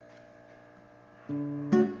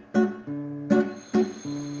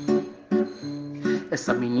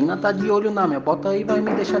Essa menina tá de olho na minha bota e vai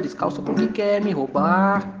me deixar descalço porque quer me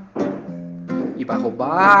roubar. E vai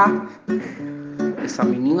roubar. Essa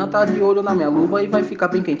menina tá de olho na minha luva e vai ficar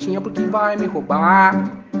bem quentinha porque vai me roubar.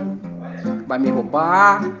 Vai me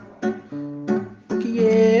roubar. Porque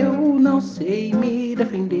eu não sei me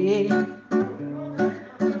defender.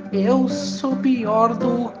 Eu sou pior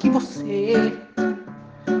do que você.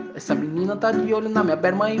 Essa menina tá de olho na minha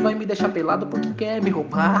berma e vai me deixar pelado porque quer me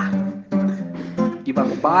roubar. E vai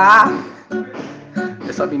roubar.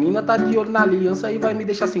 Essa menina tá de olho na aliança e vai me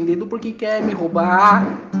deixar sem dedo porque quer me roubar.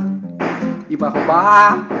 E vai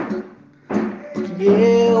roubar. Porque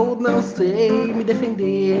eu não sei me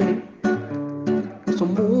defender. Eu sou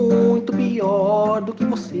muito pior do que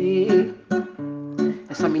você.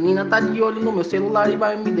 Essa menina tá de olho no meu celular e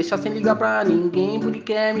vai me deixar sem ligar pra ninguém porque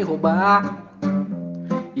quer me roubar.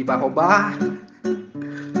 E vai roubar.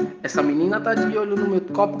 Essa menina tá de olho no meu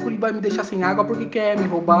copo e vai me deixar sem água porque quer me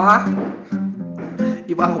roubar.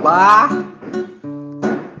 E vai roubar.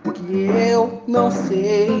 Porque eu não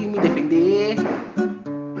sei me defender.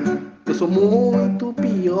 Eu sou muito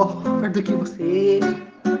pior do que você.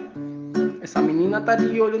 Essa menina tá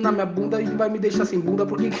de olho na minha bunda e vai me deixar sem bunda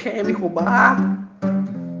porque quer me roubar.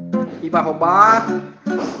 E vai roubar.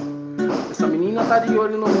 Essa menina tá de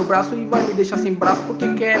olho no meu braço e vai me deixar sem braço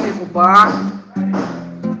porque quer me roubar.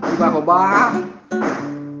 E vai roubar.